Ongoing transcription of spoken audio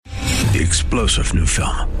The explosive new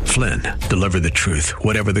film, Flynn, Deliver the Truth,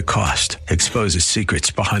 Whatever the Cost, exposes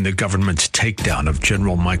secrets behind the government's takedown of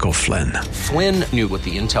General Michael Flynn. Flynn knew what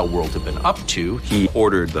the intel world had been up to. He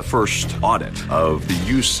ordered the first audit of the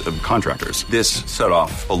use of contractors. This set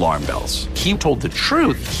off alarm bells. He told the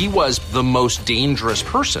truth. He was the most dangerous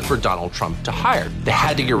person for Donald Trump to hire. They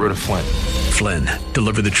had to get rid of Flynn. Flynn,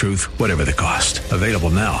 Deliver the Truth, Whatever the Cost. Available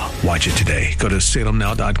now. Watch it today. Go to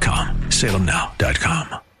salemnow.com.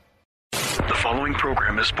 salemnow.com. The following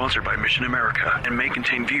program is sponsored by Mission America and may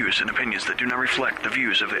contain views and opinions that do not reflect the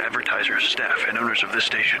views of the advertisers, staff, and owners of this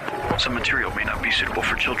station. Some material may not be suitable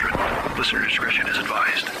for children. Listener discretion is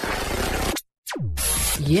advised.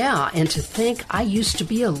 Yeah, and to think I used to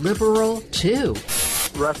be a liberal, too.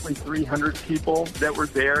 Roughly 300 people that were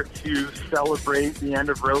there to celebrate the end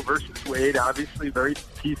of Roe versus Wade. Obviously, very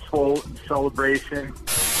peaceful celebration.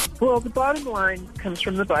 Well, the bottom line comes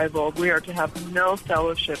from the Bible. We are to have no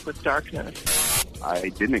fellowship with darkness. I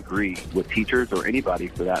didn't agree with teachers or anybody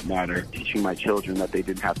for that matter teaching my children that they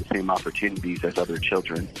didn't have the same opportunities as other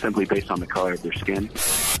children simply based on the color of their skin.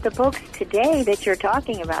 The books today that you're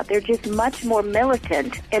talking about, they're just much more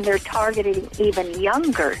militant and they're targeting even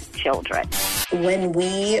younger children. When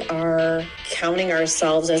we are counting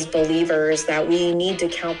ourselves as believers, that we need to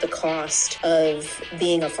count the cost of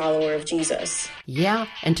being a follower of Jesus. Yeah,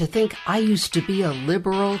 and to think I used to be a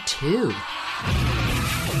liberal, too.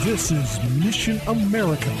 This is Mission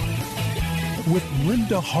America with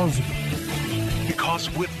Linda Harvey. Because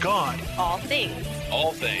with God, all things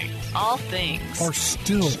are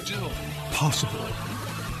still possible.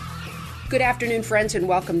 Good afternoon, friends, and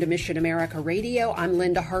welcome to Mission America Radio. I'm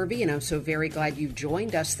Linda Harvey, and I'm so very glad you've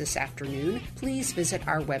joined us this afternoon. Please visit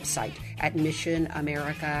our website at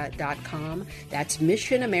missionamerica.com. That's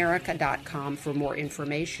missionamerica.com for more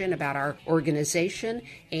information about our organization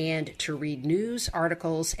and to read news,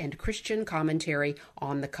 articles, and Christian commentary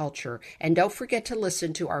on the culture. And don't forget to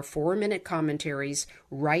listen to our 4-minute commentaries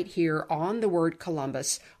right here on the Word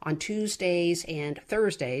Columbus on Tuesdays and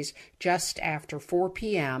Thursdays just after 4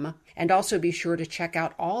 p.m., and also be sure to check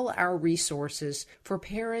out all our resources for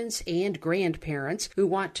parents and grandparents who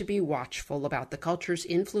want to be watchful about the culture's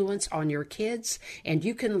influence on your kids. And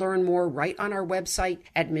you can learn more right on our website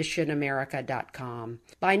at missionamerica.com.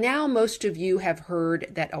 By now, most of you have heard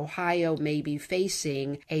that Ohio may be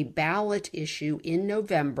facing a ballot issue in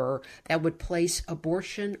November that would place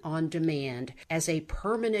abortion on demand as a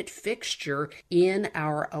permanent fixture in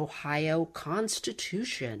our Ohio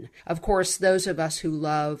Constitution. Of course, those of us who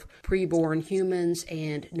love preborn humans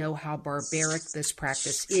and know how barbaric this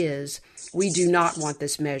practice is, we do not want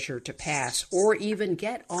this measure to pass or even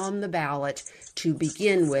get on the ballot to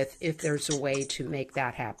begin with if there's a way to make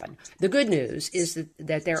that happen. The good news is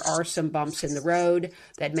that there are some bumps in the road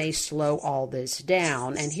that may slow all this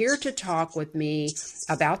down. And here to talk with me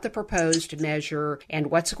about the proposed measure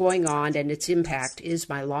and what's going on and its impact is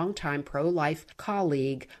my longtime pro-life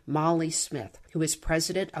colleague, Molly Smith, who is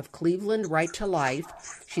president of Cleveland Right to Life.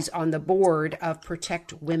 She's on the board of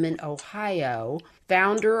Protect Women Ohio,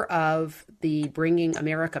 founder of the Bringing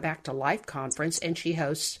America Back to Life conference, and she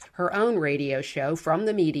hosts her own radio show, From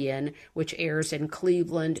the Median, which airs in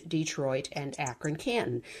Cleveland, Detroit, and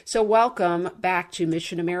Akron-Canton. So welcome back to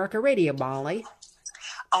Mission America Radio, Molly.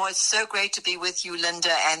 Oh, it's so great to be with you,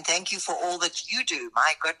 Linda, and thank you for all that you do.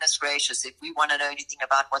 My goodness gracious, if we want to know anything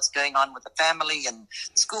about what's going on with the family and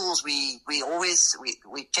schools, we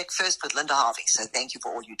check first with Linda Harvey, so thank you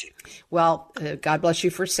for all you do. Well, God bless you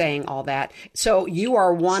for saying all that. So you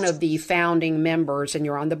are one of the founding members, and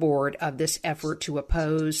you're on the board of this effort to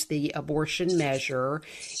oppose the abortion measure.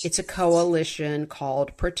 It's a coalition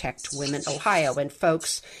called Protect Women Ohio, and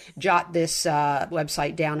folks, jot this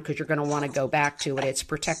website down because you're going to want to go back to it. It's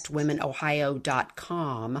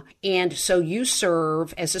protectwomenohio.com. And so you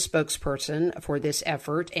serve as a spokesperson for this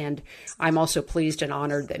effort, and I'm also pleased and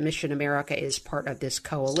honored that Mission America is part of this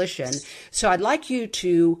coalition. So I'd like you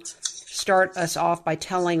to start us off by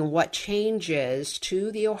telling what changes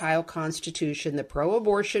to the Ohio Constitution the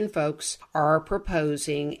pro-abortion folks are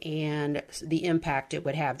proposing and the impact it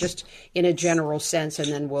would have, just in a general sense,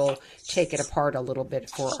 and then we'll take it apart a little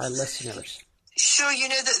bit for our listeners. Sure, you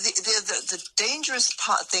know, the dangerous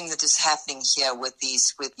thing that is happening here with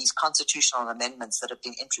these constitutional amendments that have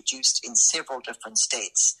been introduced in several different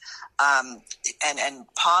states and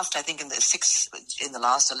passed, I think, in the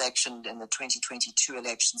last election, in the 2022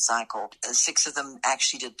 election cycle, 6 of them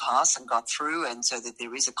actually did pass and got through, and so that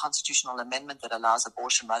there is a constitutional amendment that allows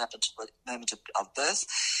abortion right up until the moment of birth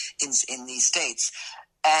in these states.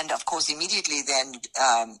 And of course, immediately then,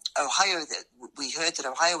 Ohio, we heard that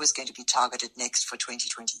Ohio was going to be targeted next for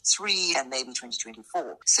 2023 and maybe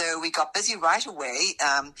 2024. So we got busy right away.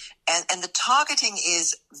 And the targeting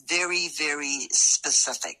is very, very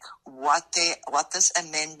specific. What this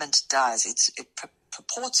amendment does, it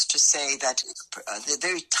purports to say that the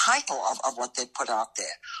very title of what they put out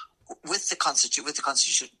there with the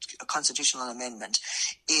constitutional amendment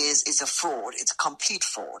is a fraud. It's a complete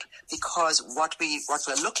fraud, because what we're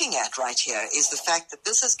looking at right here is the fact that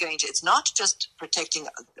it's not just protecting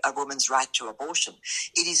a woman's right to abortion.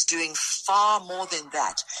 It is doing far more than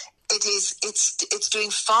that. It's doing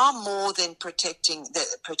far more than protecting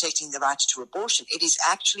the right to abortion. It is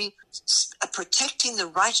actually protecting the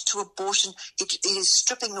right to abortion. It is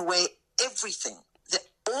stripping away everything.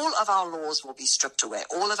 All of our laws will be stripped away.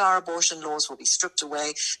 All of our abortion laws will be stripped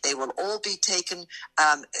away. They will all be taken.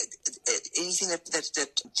 Anything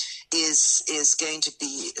that is going to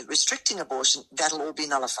be restricting abortion, that'll all be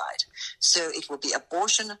nullified. So it will be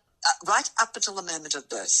abortion right up until the moment of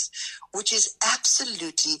birth, which is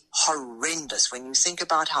absolutely horrendous when you think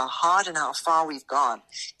about how hard and how far we've gone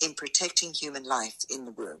in protecting human life in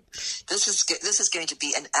the womb. This is going to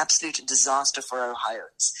be an absolute disaster for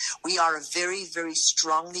Ohioans. We are a very, very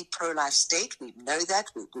strongly pro-life state. We know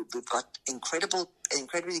that. We've got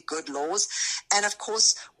incredibly good laws. And of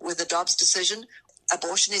course, with the Dobbs decision,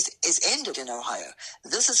 abortion is ended in Ohio.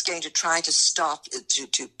 This is going to try to stop,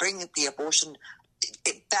 to bring the abortion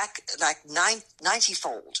back like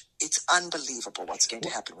 90-fold. It's unbelievable what's going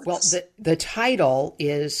to happen with this. Well, the title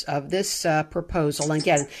is of this proposal, and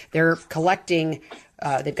again, they're collecting,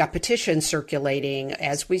 they've got petitions circulating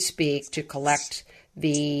as we speak to collect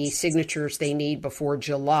the signatures they need before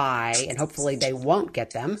July, and hopefully they won't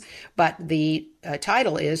get them. But the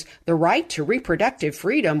title is The Right to Reproductive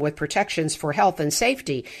Freedom with Protections for Health and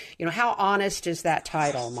Safety. You know, how honest is that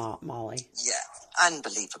title, Molly? Yeah,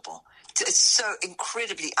 unbelievable. It's so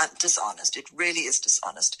incredibly dishonest. It really is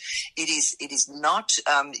dishonest. It is not,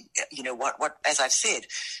 what, as I've said,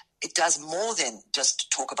 it does more than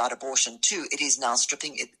just talk about abortion too. It is now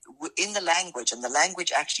stripping it in the language, and the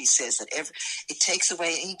language actually says that it takes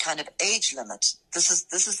away any kind of age limit. This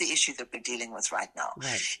is the issue that we're dealing with right now.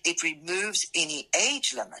 Right. It removes any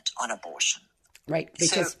age limit on abortion. Right,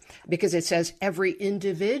 because it says every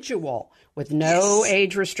individual with no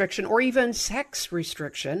age restriction or even sex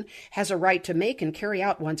restriction has a right to make and carry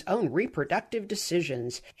out one's own reproductive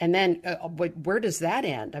decisions. And then where does that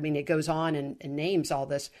end? I mean, it goes on and names all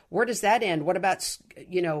this. Where does that end? What about,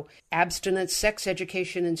 abstinent sex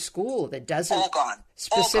education in school that doesn't all gone.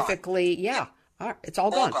 Specifically, all gone. Yeah. It's all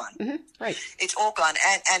gone. Mm-hmm. Right. It's all gone.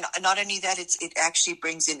 And not only that, it actually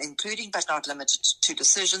brings in, including but not limited to,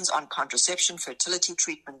 decisions on contraception, fertility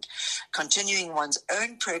treatment, continuing one's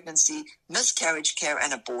own pregnancy, miscarriage care,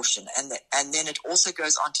 and abortion. And then it also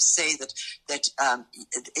goes on to say that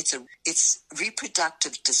it's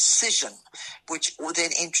reproductive decision, which then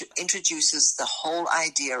introduces the whole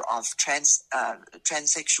idea of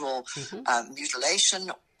transsexual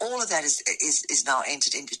mutilation. All of that is now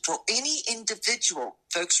entered into for any individual.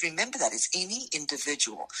 Folks, remember that it's any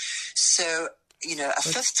individual. So, a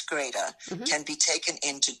fifth grader can be taken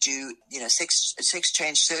in to do, sex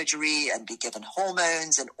change surgery and be given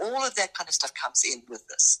hormones, and all of that kind of stuff comes in with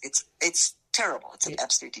this. It's terrible. It's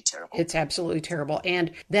absolutely terrible. It's absolutely terrible.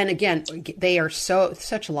 And then again, they are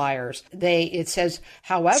such liars. It says,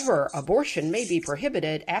 however, abortion may be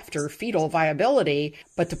prohibited after fetal viability.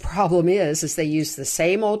 But the problem is they use the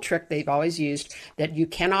same old trick they've always used, that you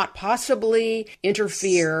cannot possibly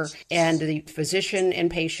interfere, and the physician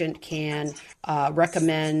and patient can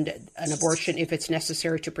recommend an abortion if it's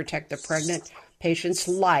necessary to protect the pregnant patient's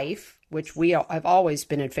life, which we have always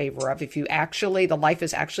been in favor of. If the life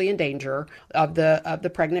is actually in danger of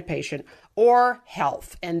the pregnant patient, or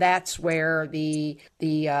health. And that's where the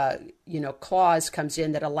clause comes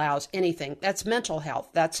in that allows anything. That's mental health.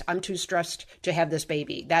 That's, I'm too stressed to have this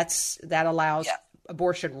baby. That allows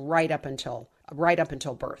abortion right up until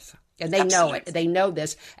birth. And they know it. They know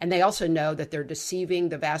this. And they also know that they're deceiving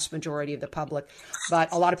the vast majority of the public.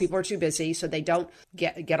 But a lot of people are too busy, so they don't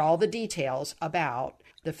get all the details about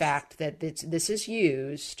the fact that this is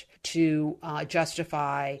used to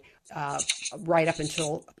justify right up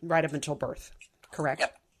until birth. Correct?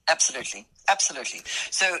 Yep. Absolutely.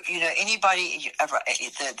 So, anybody,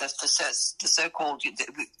 the so-called,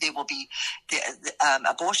 there will be,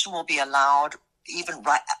 abortion will be allowed even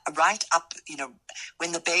right up,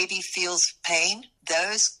 when the baby feels pain,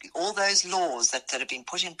 all those laws that have been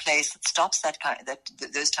put in place that stops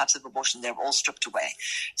those types of abortion, they're all stripped away.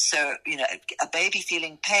 So, a baby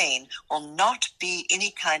feeling pain will not be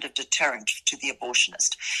any kind of deterrent to the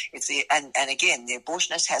abortionist. And again, the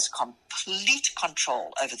abortionist has complete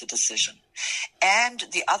control over the decision. And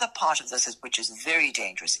the other part of this, which is very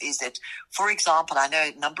dangerous, is that, for example, I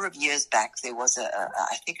know a number of years back there was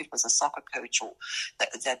I think it was a soccer coach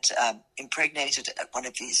that impregnated one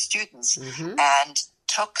of these students and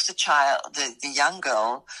took the young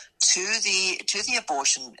girl to the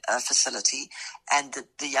abortion facility, and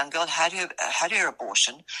the young girl had her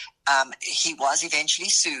abortion. He was eventually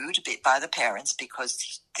sued by the parents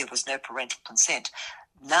because there was no parental consent.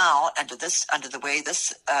 Now, under the way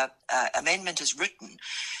this amendment is written,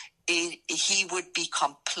 he would be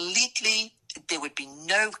completely. There would be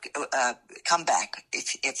no comeback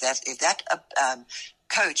if that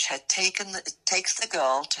coach takes the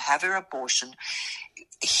girl to have her abortion.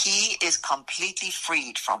 He is completely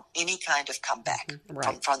freed from any kind of comeback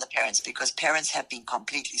from the parents, because parents have been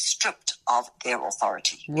completely stripped of their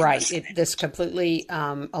authority. Right. This completely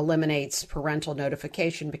eliminates parental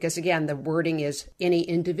notification, because, again, the wording is any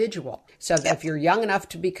individual. So if you're young enough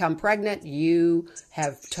to become pregnant, you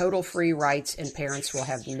have total free rights, and parents will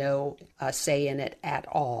have no say in it at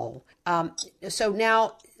all. So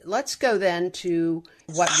now let's go then to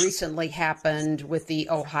what recently happened with the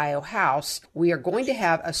Ohio House. We are going to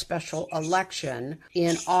have a special election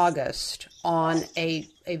in August on a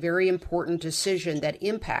very important decision that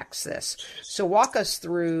impacts this. So walk us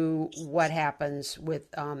through what happens with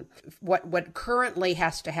what currently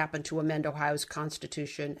has to happen to amend Ohio's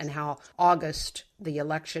Constitution, and how the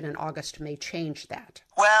election in August may change that.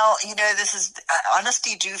 Well, this is, I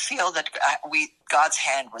honestly do feel that God's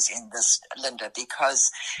hand was in this, Linda,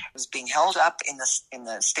 because it was being held up in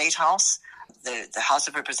the State House. The House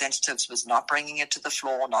of Representatives was not bringing it to the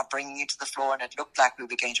floor, and it looked like we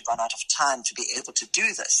were going to run out of time to be able to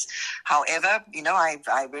do this. However,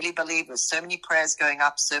 I really believe with so many prayers going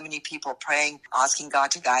up, so many people praying, asking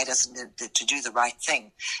God to guide us and to do the right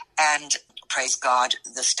thing. And praise God,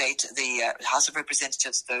 the House of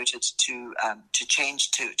Representatives voted to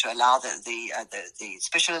change to allow the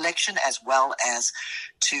special election, as well as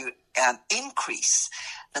to increase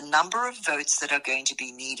the number of votes that are going to be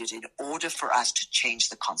needed in order for us to change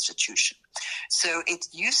the Constitution. So it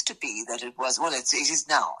used to be that it is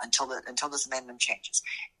now, until this amendment changes.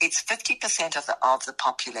 It's 50% of the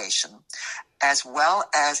population, as well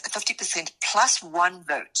as 50% plus one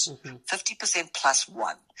vote. 50% plus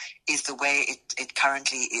one is the way it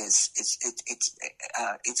currently is. It's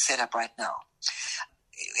set up right now.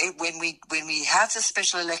 When we have the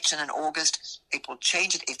special election in August, it will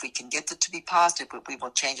change it. If we can get it to be passed, we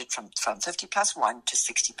will change it from 50 plus 1 to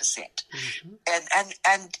 60%.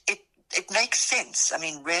 And it makes sense. I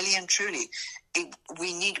mean, really and truly,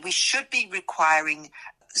 we should be requiring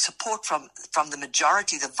support from the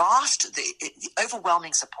majority, the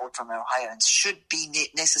overwhelming support from Ohioans should be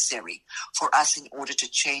necessary for us in order to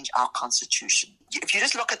change our Constitution. If you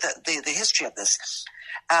just look at the history of this,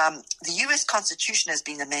 the U.S. Constitution has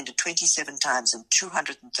been amended 27 times in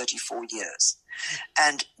 234 years.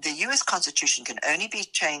 And the U.S. Constitution can only be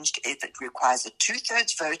changed if it requires a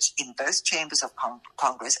 2/3 vote in both chambers of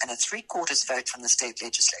Congress and a 3/4 vote from the state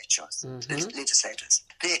legislators.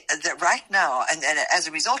 Right now, and as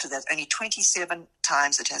a result of that, only 27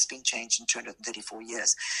 times it has been changed in 234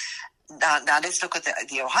 years. Now let's look at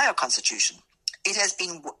the Ohio Constitution. It has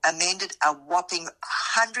been amended a whopping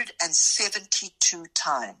 172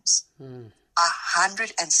 times.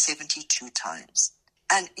 172 times.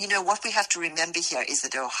 And, what we have to remember here is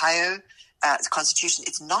that Ohio Constitution,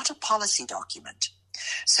 it's not a policy document.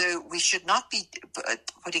 So we should not be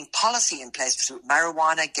putting policy in place. For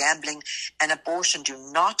marijuana, gambling, and abortion do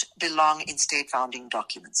not belong in state founding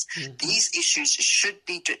documents. These issues should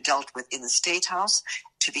be dealt with in the State House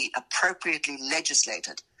to be appropriately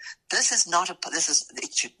legislated. We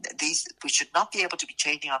should not be able to be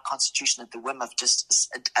changing our Constitution at the whim of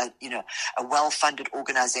just a well-funded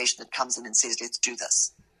organization that comes in and says, let's do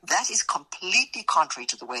this. That is completely contrary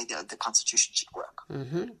to the way the Constitution should work.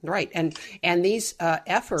 Right. And these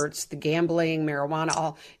efforts, the gambling, marijuana,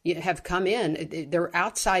 all have come in. They're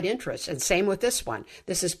outside interests. And same with this one.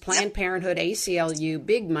 This is Planned Parenthood, ACLU,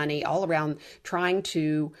 big money all around trying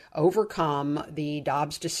to overcome the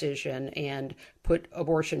Dobbs decision and put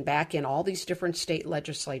abortion back in all these different state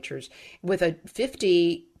legislatures with a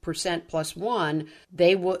 50% plus one.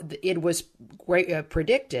 It was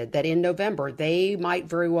predicted that in November they might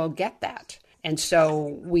very well get that. And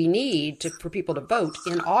so we need for people to vote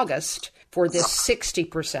in August for this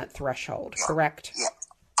 60% threshold, correct? Yeah.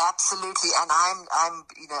 Absolutely, and I'm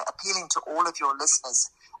appealing to all of your listeners.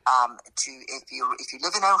 If you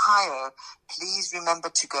live in Ohio, please remember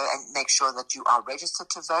to go and make sure that you are registered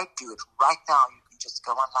to vote. Do it right now. You can just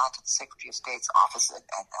go online to the Secretary of State's office and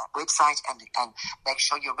website and make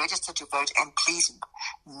sure you're registered to vote. And please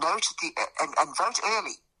note and vote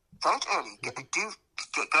early. Vote early. Do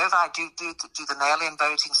the mail-in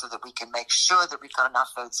voting so that we can make sure that we've got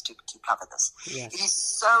enough votes to cover this. Yes. It is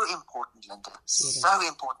so important, Linda. So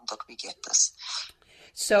important that we get this.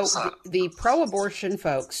 So the pro-abortion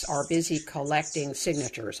folks are busy collecting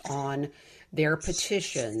signatures on their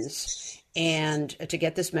petitions and to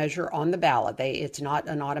get this measure on the ballot. It's not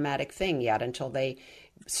an automatic thing yet until they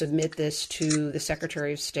submit this to the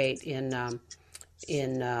Secretary of State in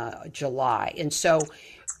July. And so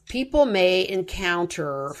people may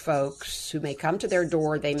encounter folks who may come to their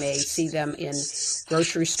door. They may see them in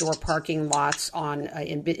grocery store parking lots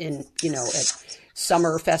at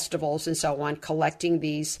summer festivals and so on, collecting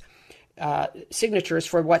these signatures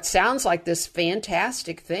for what sounds like this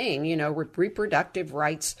fantastic thing, reproductive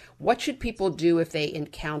rights. What should people do if they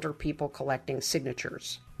encounter people collecting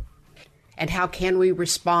signatures? And how can we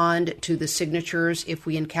respond to the signatures if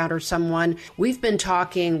we encounter someone? We've been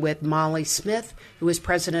talking with Molly Smith, who is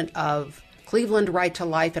president of Cleveland Right to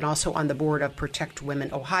Life and also on the board of Protect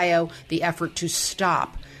Women Ohio, the effort to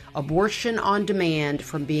stop abortion on demand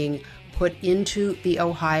from being put into the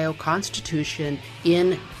Ohio Constitution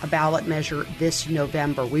in a ballot measure this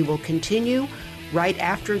November. We will continue right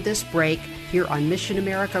after this break here on Mission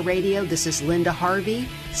America Radio. This is Linda Harvey.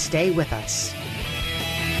 Stay with us.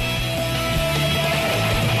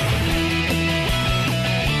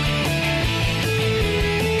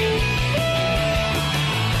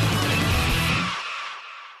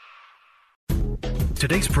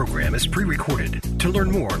 Today's program is pre-recorded. To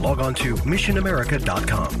learn more, log on to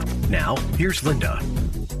missionamerica.com. Now, here's Linda.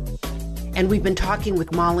 And we've been talking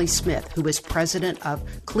with Molly Smith, who is president of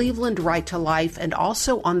Cleveland Right to Life and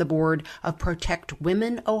also on the board of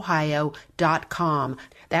ProtectWomenOhio.com.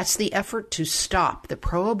 That's the effort to stop the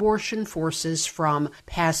pro-abortion forces from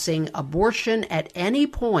passing abortion at any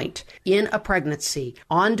point in a pregnancy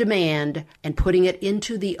on demand and putting it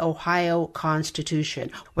into the Ohio Constitution.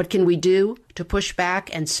 What can we do to push back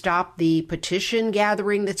and stop the petition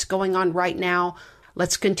gathering that's going on right now?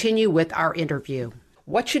 Let's continue with our interview.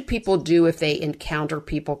 What should people do if they encounter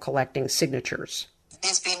people collecting signatures?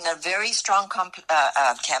 There's been a very strong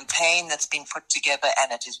campaign that's been put together,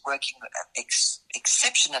 and it is working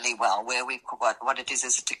exceptionally well, where what it is a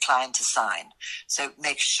decline to sign. So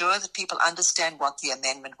make sure that people understand what the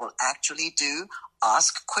amendment will actually do.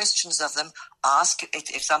 Ask questions of them. Ask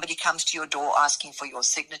if somebody comes to your door asking for your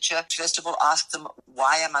signature. First of all, ask them,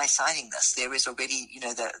 why am I signing this? There is already,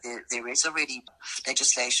 there is already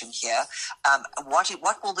legislation here. What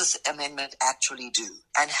will this amendment actually do?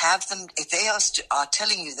 And have them, if they are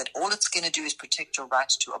telling you that all it's going to do is protect your right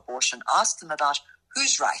to abortion, ask them about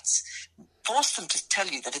whose rights. Force them to tell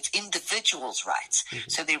you that it's individuals' rights. Mm-hmm.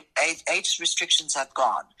 So the age restrictions have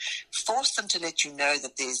gone. Force them to let you know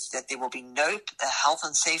that there will be no health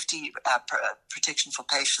and safety protection for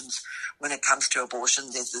patients when it comes to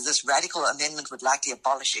abortion. This radical amendment would likely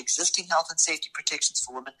abolish existing health and safety protections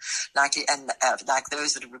for women, like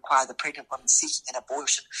those that require the pregnant woman seeking an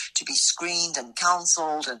abortion to be screened and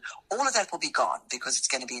counseled, and all of that will be gone because it's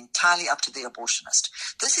going to be entirely up to the abortionist.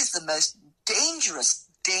 This is the most dangerous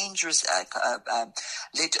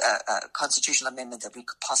constitutional amendment that we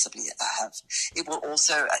could possibly have. It will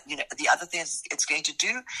also, the other thing it's going to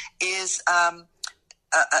do is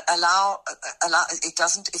allow.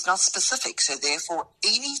 It's not specific, so therefore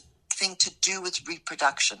anything to do with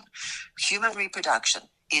reproduction, human reproduction,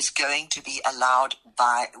 is going to be allowed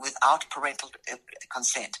without parental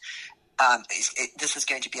consent. This is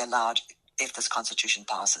going to be allowed if this constitution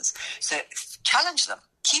passes. So challenge them.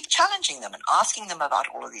 Keep challenging them and asking them about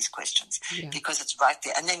all of these questions because it's right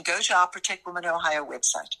there. And then go to our Protect Women Ohio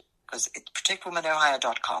website, because it's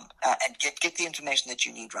protectwomenohio.com, and get the information that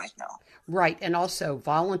you need right now. Right. And also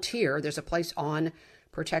volunteer. There's a place on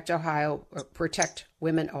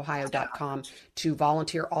protectwomenohio.com to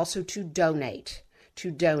volunteer, also to donate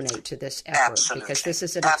to this effort. Absolutely. Because this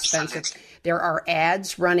is an expensive. There are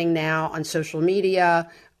ads running now on social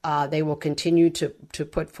media. They will continue to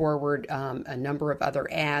put forward a number of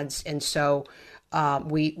other ads. And so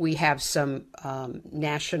we have some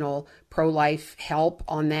national pro-life help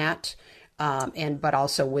on that, but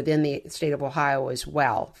also within the state of Ohio as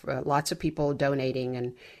well. Lots of people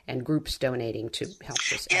donating and groups donating to help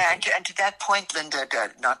this effort. And to that point, Linda,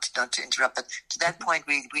 not to interrupt, but to that point,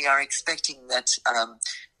 we are expecting that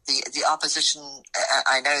the opposition,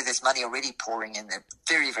 I know there's money already pouring in. They're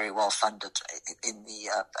very, very well funded in the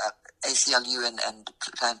ACLU and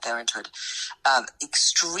Planned Parenthood.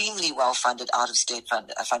 Extremely well funded out-of-state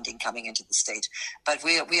funding coming into the state. But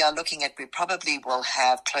we are looking at, we probably will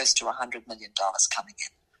have close to $100 million coming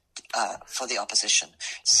in. For the opposition.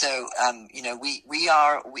 So, we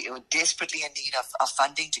are desperately in need of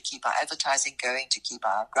funding to keep our advertising going, to keep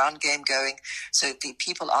our ground game going. So if the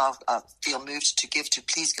people feel moved to give, to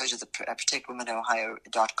please go to the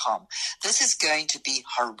protectwomenohio.com. This is going to be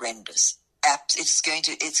horrendous. It's going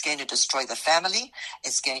to destroy the family.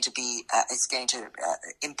 It's going to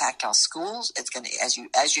impact our schools. It's going to,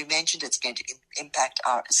 as you mentioned, it's going to impact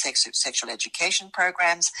our sexual education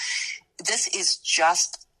programs. This is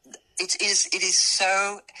just, it is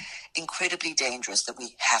so incredibly dangerous that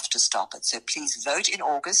we have to stop it. So please vote in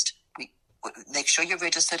August. Make sure you're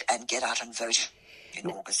registered and get out and vote in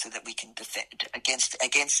August so that we can defend against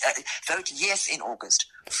vote yes in August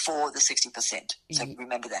for the 60%. So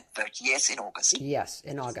remember that, vote yes in August. Yes,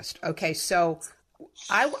 in August. Okay, so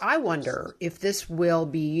I wonder if this will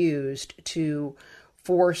be used to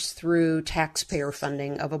force through taxpayer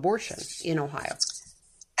funding of abortion in Ohio.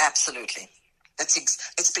 Absolutely. This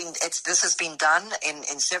has been done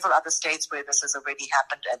in several other states where this has already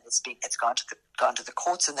happened, and it's gone to the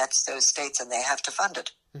courts, and that's those states, and they have to fund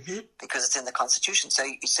it because it's in the Constitution. So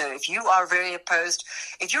if you are very opposed,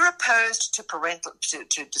 if you're opposed to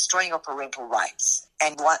to destroying your parental rights,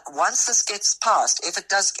 and once this gets passed, if it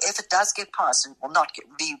does get passed, it will not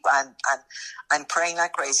be. I'm praying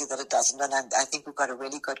like crazy that it doesn't, and I think we've got a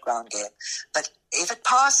really good ground game. But if it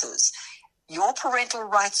passes, your parental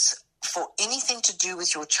rights for anything to do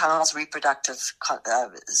with your child's reproductive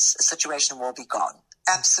situation will be gone.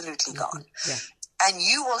 Absolutely gone. Yeah. And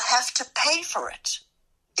you will have to pay for it.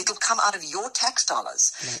 It'll come out of your tax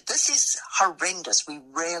dollars. Right. This is horrendous. We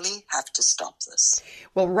really have to stop this.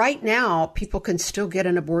 Well, right now, people can still get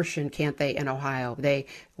an abortion, can't they, in Ohio?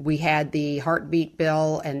 We had the heartbeat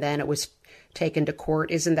bill, and then it was taken to court.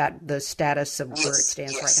 Isn't that the status of where it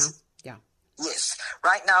stands right now? Yes.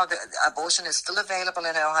 Right now, the abortion is still available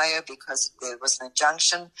in Ohio because there was an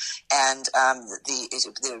injunction, and the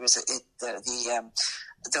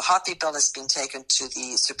heartbeat bill has been taken to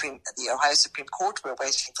the Ohio Supreme Court. We're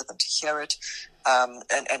waiting for them to hear it,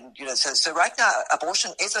 so right now,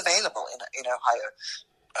 abortion is available in Ohio.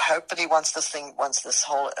 Hopefully, once this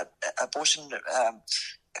whole abortion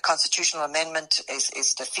constitutional amendment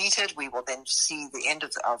is defeated, we will then see the end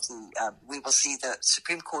of we will see the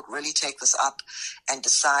Supreme Court really take this up and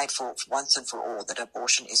decide for once and for all that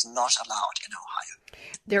abortion is not allowed in Ohio.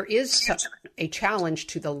 There is a challenge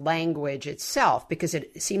to the language itself because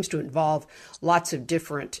it seems to involve lots of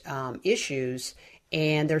different issues.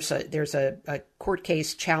 And there's a court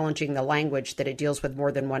case challenging the language that it deals with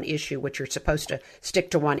more than one issue, which you're supposed to stick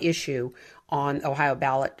to one issue on Ohio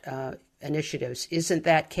ballot initiatives. Is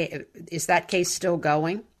that case still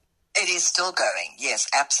going? It is still going, yes,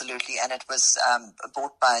 absolutely. And it was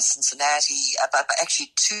brought by Cincinnati, but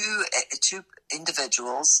actually two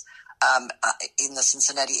individuals in the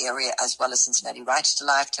Cincinnati area, as well as Cincinnati Right to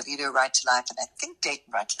Life, Toledo Right to Life, and I think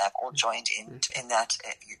Dayton Right to Life, all joined in that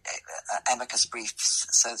amicus brief.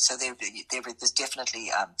 So there's definitely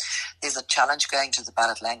there's a challenge going to the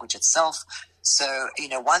ballot language itself. So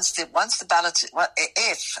once the ballot,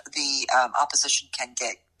 if the opposition can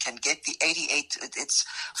get the 88, it's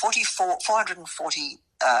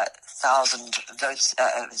 440,000 votes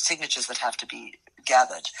signatures that have to be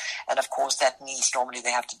gathered, and of course that means normally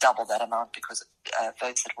they have to double that amount because of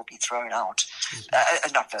votes that will be thrown out,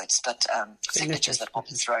 not votes, but signatures that will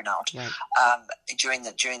be thrown out during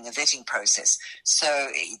the vetting process.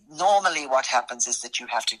 So normally what happens is that you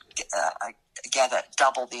have to gather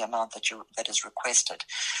double the amount that is requested.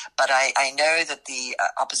 But I know that the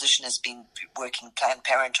opposition has been working, Planned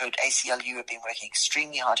Parenthood, ACLU have been working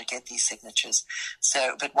extremely hard to get these signatures.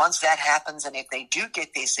 So, but once that happens, and if they do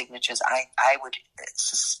get these signatures, I would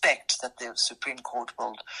suspect that the Supreme Court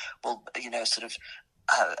will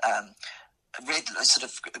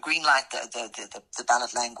green light the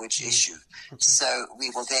ballot language issue. Okay. So we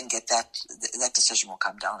will then get that decision will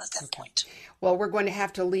come down at that point. Well, we're going to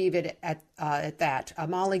have to leave it at that.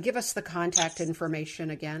 Molly, give us the contact information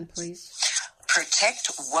again, please.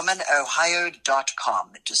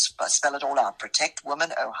 ProtectWomenOhio.com. Just spell it all out.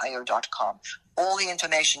 ProtectWomenOhio.com. All the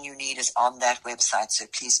information you need is on that website, so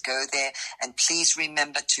please go there, and please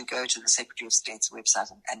remember to go to the Secretary of State's website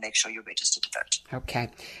and make sure you're registered to vote. Okay.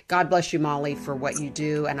 God bless you, Molly, for what you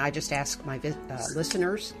do, and I just ask my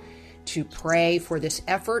listeners to pray for this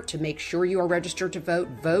effort to make sure you are registered to vote.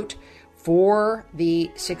 Vote for the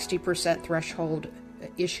 60% threshold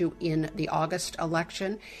issue in the August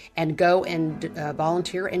election, and go and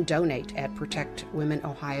volunteer and donate at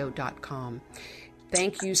protectwomenohio.com.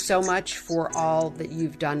 Thank you so much for all that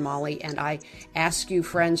you've done, Molly. And I ask you,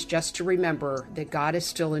 friends, just to remember that God is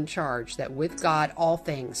still in charge, that with God, all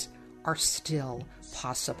things are still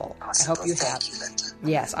possible. I hope you have.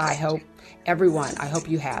 Yes, I hope everyone, I hope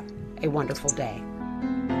you have a wonderful day.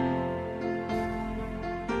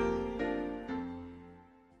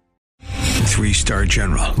 Three-star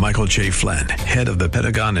General Michael J. Flynn, head of the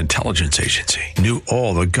Pentagon Intelligence Agency, knew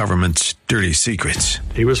all the government's dirty secrets.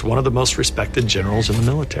 He was one of the most respected generals in the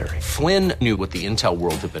military. Flynn knew what the intel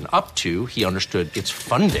world had been up to. He understood its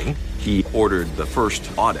funding. He ordered the first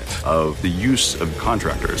audit of the use of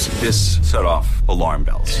contractors. This set off alarm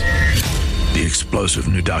bells. The explosive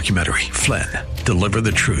new documentary, Flynn, Deliver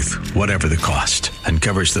the Truth, Whatever the Cost,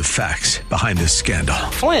 uncovers the facts behind this scandal.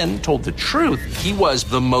 Flynn told the truth. He was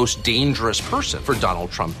the most dangerous person for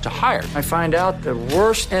Donald Trump to hire. I find out the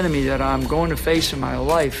worst enemy that I'm going to face in my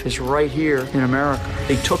life is right here in America.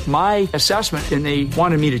 They took my assessment and they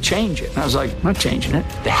wanted me to change it. And I was like, I'm not changing it.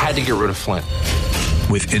 They had to get rid of Flynn.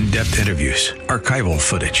 With in-depth interviews, archival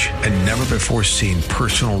footage, and never-before-seen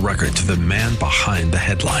personal records of the man behind the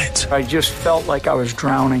headlines. I just felt like I was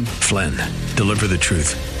drowning. Flynn, Deliver the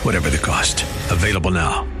Truth, Whatever the Cost. Available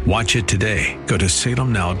now. Watch it today. Go to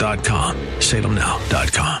salemnow.com.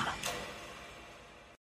 salemnow.com.